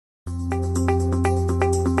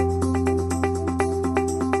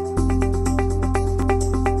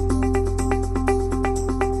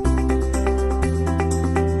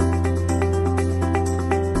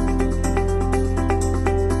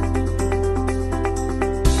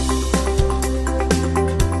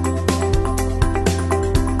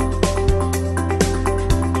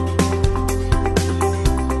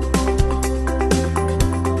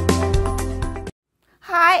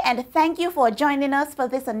Thank you for joining us for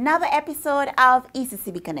this another episode of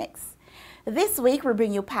ECCB Connects. This week we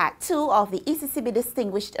bring you part 2 of the ECCB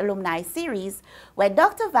Distinguished Alumni Series, where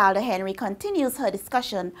Dr. Valda Henry continues her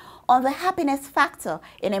discussion on the happiness factor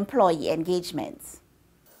in employee engagement.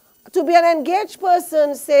 To be an engaged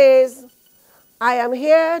person says, I am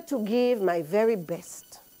here to give my very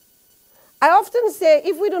best. I often say,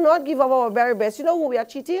 if we do not give our very best, you know who we are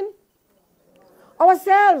cheating?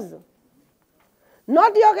 Ourselves.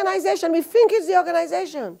 Not the organization. We think it's the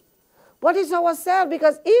organization. But it's ourselves,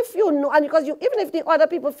 because if you know, and because even if the other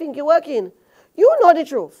people think you're working, you know the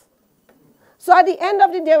truth. So at the end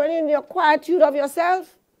of the day, when you're in your quietude of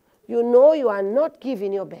yourself, you know you are not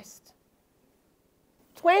giving your best.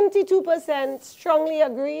 22% strongly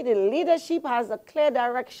agree the leadership has a clear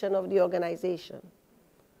direction of the organization.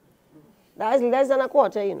 That is less than a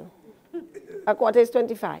quarter, you know. A quarter is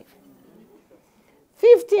 25.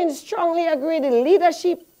 15 strongly agree the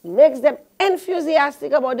leadership makes them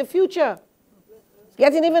enthusiastic about the future. It's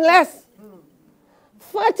getting even less.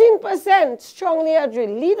 13% strongly agree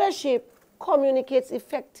leadership communicates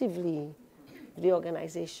effectively with the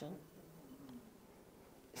organization.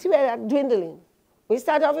 See where they're dwindling. We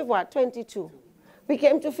started off with what? 22. We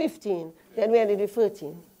came to 15. Then we ended with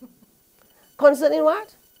 13. Concerning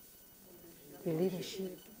what? The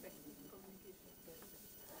leadership.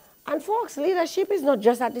 And folks, leadership is not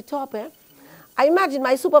just at the top. I imagine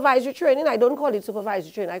my supervisory training, I don't call it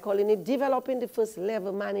supervisory training, I call it developing the first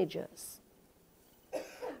level managers.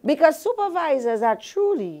 Because supervisors are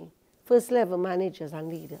truly first level managers and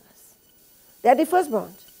leaders. They're the first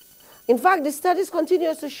branch. In fact, the studies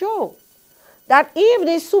continue to show that if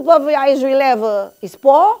the supervisory level is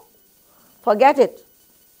poor, forget it.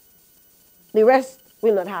 The rest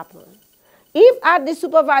will not happen. If at the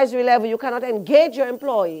supervisory level you cannot engage your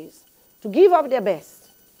employees to give up their best,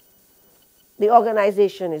 the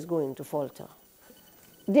organization is going to falter.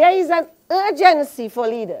 There is an urgency for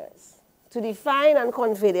leaders to define and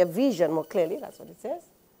convey their vision more clearly, that's what it says,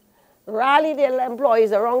 rally their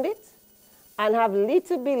employees around it, and have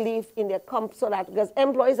little belief in their so that, because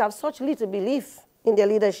employees have such little belief in their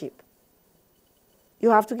leadership. You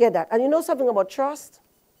have to get that. And you know something about trust?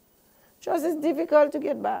 Trust is difficult to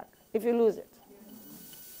get back if you lose it.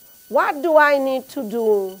 What do I need to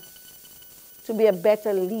do to be a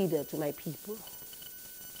better leader to my people?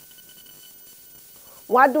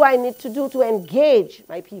 What do I need to do to engage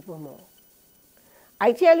my people more?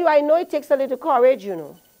 I tell you, I know it takes a little courage, you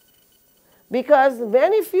know. Because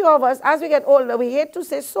very few of us, as we get older, we hate to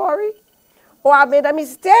say sorry or I made a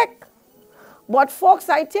mistake. But folks,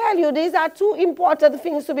 I tell you, these are two important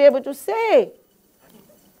things to be able to say.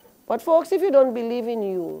 But folks, if you don't believe in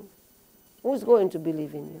you, who's going to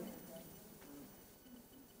believe in you?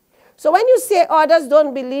 So when you say others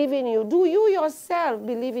don't believe in you, do you yourself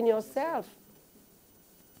believe in yourself?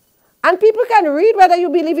 And people can read whether you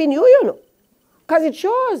believe in you, you know, because it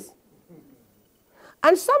shows.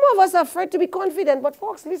 And some of us are afraid to be confident, but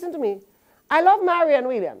folks, listen to me. I love Marianne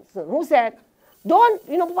Williamson, who said, don't,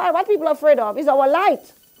 you know, what people are afraid of is our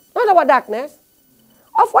light, not our darkness.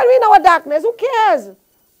 Of when we're in our darkness, who cares?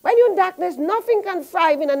 When you're in darkness, nothing can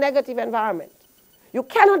thrive in a negative environment. You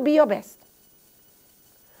cannot be your best.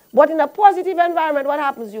 But in a positive environment, what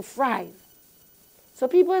happens? You thrive. So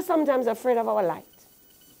people are sometimes afraid of our light.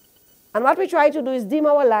 And what we try to do is dim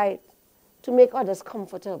our light to make others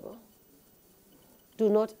comfortable. Do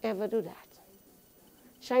not ever do that.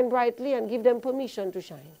 Shine brightly and give them permission to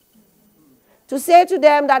shine. To say to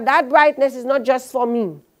them that that brightness is not just for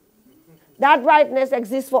me. That brightness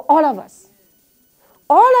exists for all of us.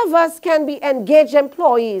 All of us can be engaged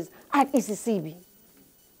employees at ECCB.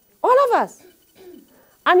 All of us.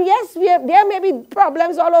 And yes, there may be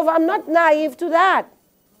problems all over. I'm not naive to that.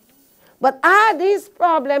 But are these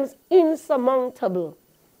problems insurmountable?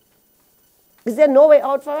 Is there no way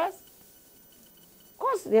out for us? Of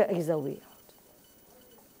course there is a way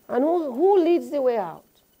out. And who leads the way out?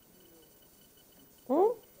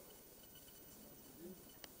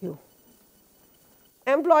 You.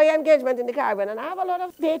 Employee engagement in the Caribbean, and I have a lot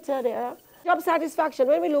of data there. Job satisfaction,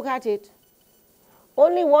 when we look at it,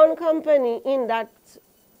 only one company in that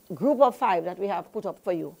group of 5 that we have put up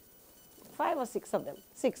for you, 5 or 6 of them,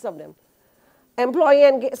 6 of them,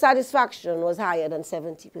 employee satisfaction was higher than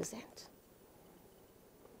 70%.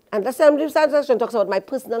 And the satisfaction talks about my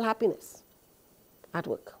personal happiness at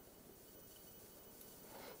work.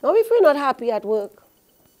 Now, if we're not happy at work,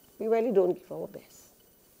 we really don't give our best.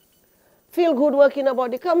 Feel good working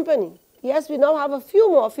about the company. Yes, we now have a few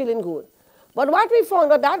more feeling good. But what we found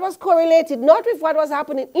out, that was correlated not with what was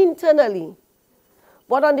happening internally,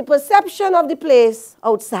 but on the perception of the place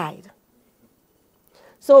outside.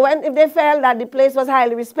 So if they felt that the place was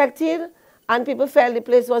highly respected and people felt the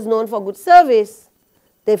place was known for good service,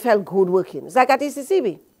 they felt good working. It's like at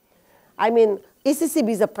ECCB. I mean,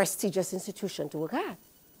 ECCB is a prestigious institution to work at.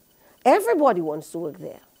 Everybody wants to work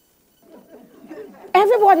there.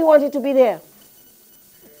 Everybody wanted to be there.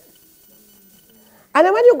 And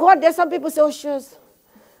then when you got there, some people say, oh, sure,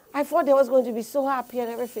 I thought they was going to be so happy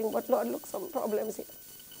and everything, but Lord, look, some problems here.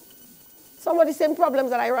 Some of the same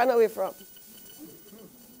problems that I ran away from.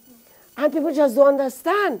 And people just don't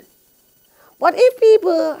understand. But if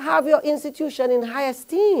people have your institution in high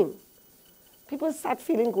esteem, people start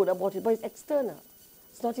feeling good about it, but it's external.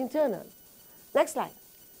 It's not internal. Next slide.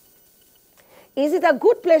 Is it a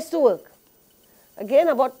good place to work? Again,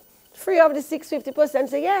 about 3 of the 50%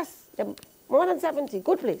 say yes. More than 70,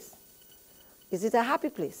 good place. Is it a happy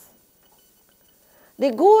place?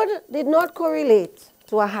 The good did not correlate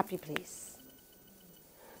to a happy place.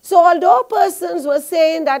 So although persons were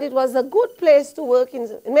saying that it was a good place to work in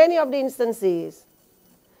many of the instances,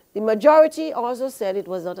 the majority also said it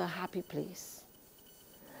was not a happy place.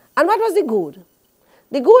 And what was the good?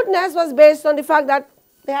 The goodness was based on the fact that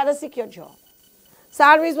they had a secure job.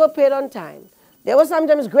 Salaries were paid on time. There were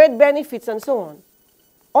sometimes great benefits and so on.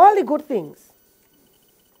 All the good things.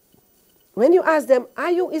 When you ask them,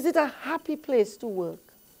 is it a happy place to work?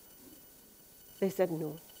 They said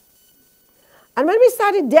no. And when we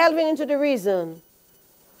started delving into the reason,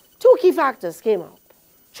 2 key factors came out.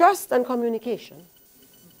 Trust and communication.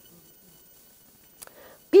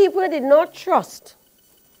 People did not trust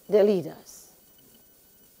their leaders.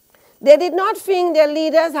 They did not think their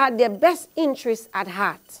leaders had their best interests at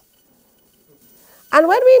heart. And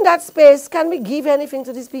when we're in that space, can we give anything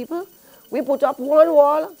to these people? We put up 1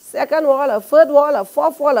 wall, 2nd wall, a 3rd wall, a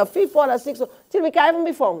 4th wall, a 5th wall, a 6th wall, till we can't even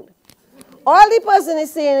be found. All the person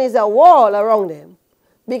is seeing is a wall around them,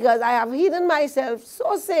 because I have hidden myself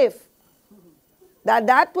so safe that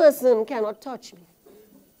that person cannot touch me.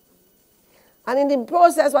 And in the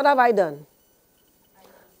process, what have I done?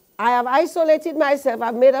 I have isolated myself.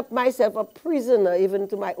 I've made up myself a prisoner even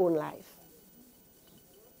to my own life.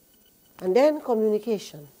 And then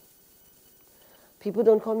communication. People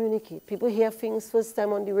don't communicate. People hear things first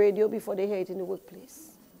time on the radio before they hear it in the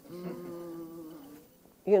workplace.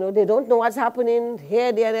 You know, they don't know what's happening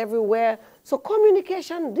here, there, and everywhere. So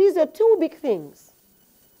communication, these are 2 big things.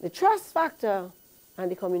 The trust factor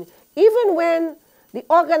and the communication. Even when the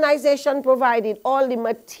organization provided all the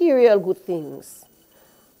material good things,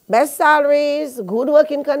 best salaries, good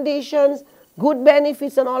working conditions, good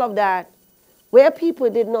benefits and all of that, where people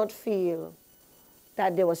did not feel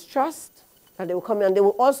that there was trust, that they were coming, and they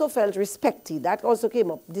were also felt respected. That also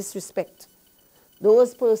came up, disrespect.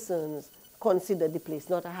 Those persons considered the place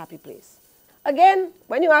not a happy place. Again,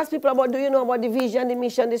 when you ask people about, do you know about the vision, the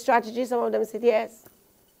mission, the strategy, some of them said yes.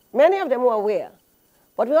 Many of them were aware.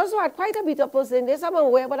 But we also had quite a bit of person, there's some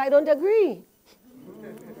aware, but I don't agree.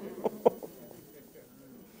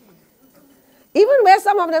 Even where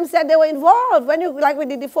some of them said they were involved, when you, like we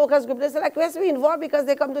did the focus group, they said, like, yes, we're involved because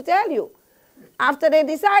they come to tell you after they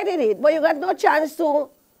decided it, but you got no chance to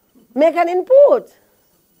make an input.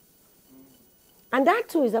 And that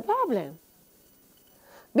too is a problem.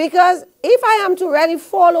 Because if I am to really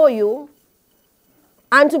follow you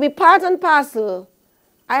and to be part and parcel,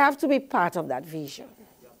 I have to be part of that vision.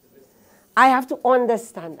 I have to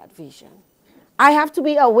understand that vision. I have to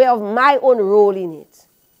be aware of my own role in it.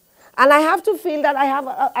 And I have to feel that I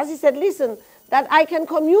have, as he said, listen, that I can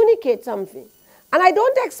communicate something. And I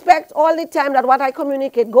don't expect all the time that what I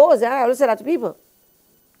communicate goes. I always say that to people.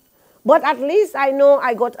 But at least I know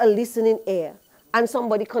I got a listening ear and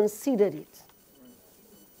somebody considered it.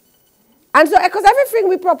 And so, because everything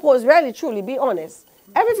we propose, really, truly, be honest,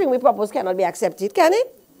 everything we propose cannot be accepted, can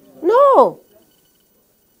it? No.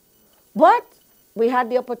 But we had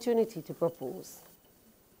the opportunity to propose.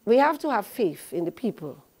 We have to have faith in the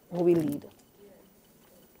people who we lead.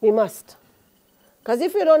 We must. Because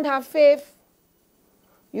if you don't have faith,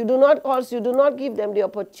 you do not give them the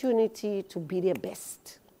opportunity to be their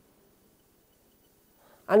best.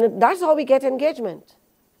 And that's how we get engagement.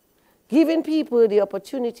 Giving people the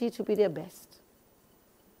opportunity to be their best.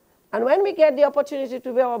 And when we get the opportunity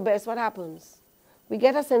to be our best, what happens? We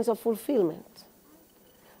get a sense of fulfillment.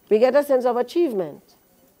 We get a sense of achievement.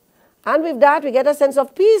 And with that, we get a sense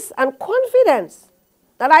of peace and confidence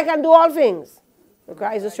that I can do all things.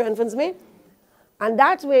 Christ who strengthens me. And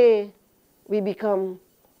that way, we become,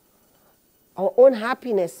 our own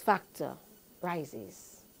happiness factor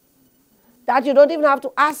rises. That you don't even have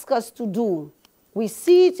to ask us to do. We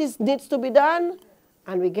see it needs to be done,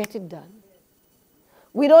 and we get it done.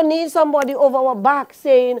 We don't need somebody over our back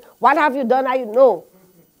saying, what have you done? I know.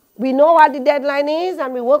 We know what the deadline is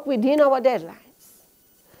and we work within our deadlines.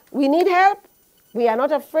 We need help. We are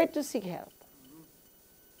not afraid to seek help.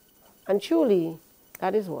 And truly,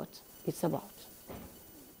 that is what it's about.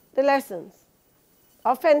 The lessons.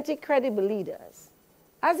 Authentic, credible leaders.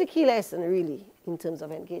 That's a key lesson, really, in terms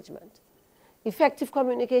of engagement. Effective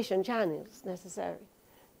communication channels necessary.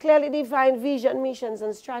 Clearly defined vision, missions,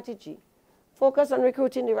 and strategy. Focus on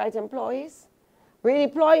recruiting the right employees.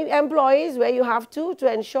 Redeploy employees where you have to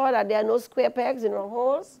ensure that there are no square pegs in wrong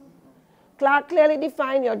holes. Clearly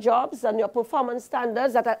define your jobs and your performance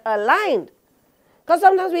standards that are aligned. Because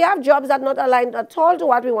sometimes we have jobs that are not aligned at all to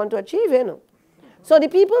what we want to achieve, you know. So the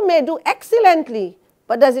people may do excellently,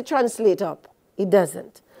 but does it translate up? It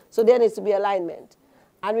doesn't. So there needs to be alignment.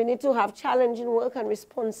 And we need to have challenging work and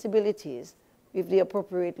responsibilities with the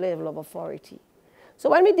appropriate level of authority.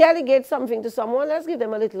 So when we delegate something to someone, let's give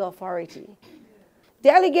them a little authority.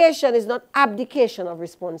 Delegation is not abdication of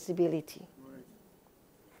responsibility.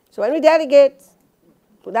 So when we delegate,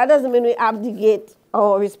 that doesn't mean we abdicate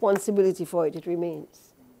our responsibility for it. It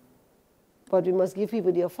remains. But we must give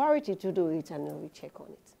people the authority to do it, and then we check on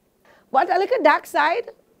it. But a little dark side,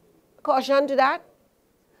 caution to that.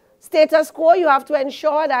 Status quo, you have to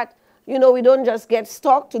ensure that, you know, we don't just get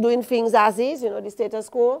stuck to doing things as is, you know, the status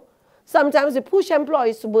quo. Sometimes we push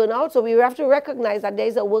employees to burn out, so we have to recognize that there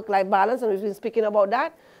is a work-life balance, and we've been speaking about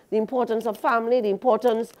that, the importance of family, the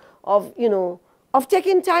importance of, you know, of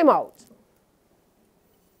taking time out.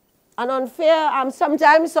 And unfair,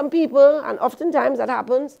 sometimes some people, and oftentimes that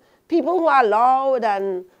happens, people who are loud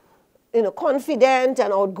and, you know, confident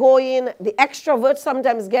and outgoing, the extroverts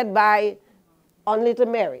sometimes get by on little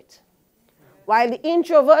merit. While the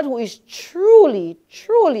introvert, who is truly,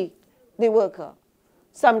 truly the worker,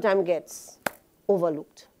 sometimes gets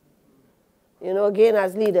overlooked. You know, again,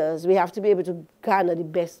 as leaders, we have to be able to garner the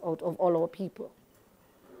best out of all our people.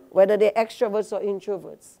 Whether they're extroverts or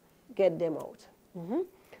introverts, get them out.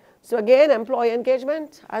 So again, employee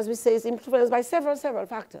engagement, as we say, is influenced by several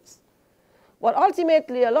factors. But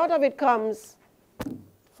ultimately, a lot of it comes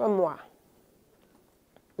from moi.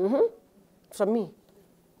 From me.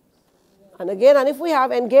 And again, and if we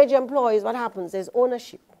have engaged employees, what happens? There's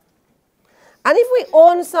ownership. And if we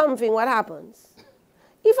own something, what happens?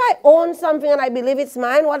 If I own something and I believe it's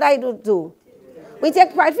mine, what I do? We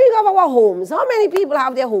take pride. Think of our homes. How many people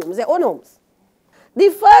have their homes, their own homes? The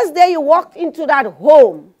first day you walk into that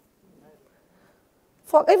home,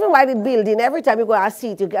 even while it's building, every time you go and see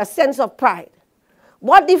it, you get a sense of pride.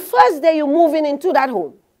 But the first day you're moving into that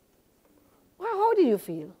home, well, how did you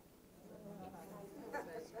feel?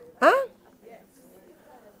 Huh?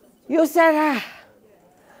 You said,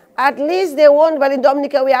 at least they won't, but in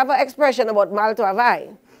Dominica we have an expression about mal to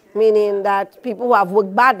avai, meaning that people who have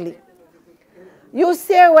worked badly. You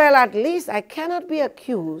say, well, at least I cannot be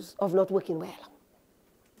accused of not working well.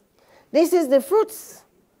 This is the fruits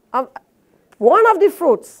of, one of the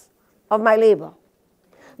fruits of my labor.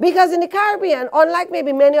 Because in the Caribbean, unlike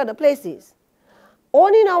maybe many other places,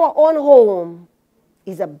 owning our own home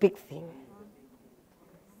is a big thing.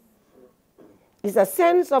 It's a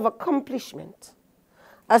sense of accomplishment.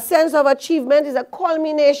 A sense of achievement is a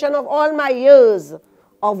culmination of all my years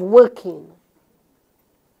of working.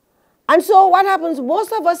 And so what happens,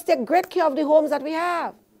 most of us take great care of the homes that we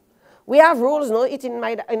have. We have rules, no eating in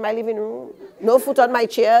my living room, no food on my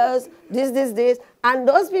chairs, this. And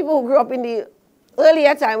those people who grew up in the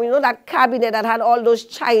earlier time, you know, that cabinet that had all those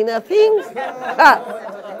china things,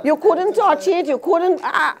 you couldn't touch it, you couldn't,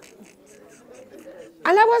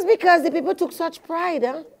 And that was because the people took such pride,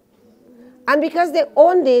 and because they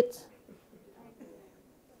owned it,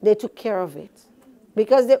 they took care of it.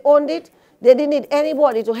 Because they owned it, they didn't need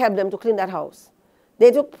anybody to help them to clean that house. They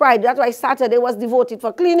took pride. That's why Saturday was devoted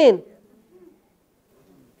for cleaning.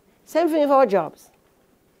 Same thing with our jobs.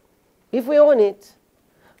 If we own it,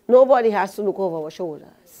 nobody has to look over our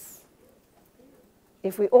shoulders.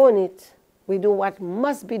 If we own it, we do what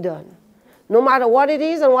must be done, no matter what it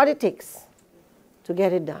is and what it takes to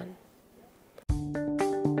get it done.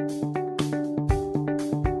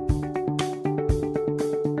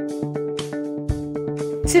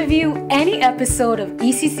 To view any episode of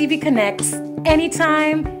ECCB Connects,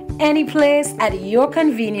 anytime, any place, at your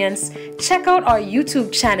convenience, check out our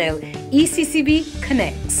YouTube channel, ECCB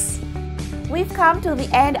Connects. We've come to the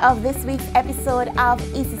end of this week's episode of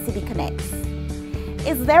ECCB Connects.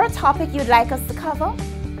 Is there a topic you'd like us to cover?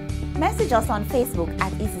 Message us on Facebook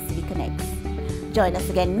at ECCB Connects. Join us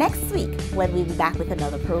again next week when we'll be back with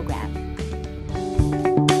another program.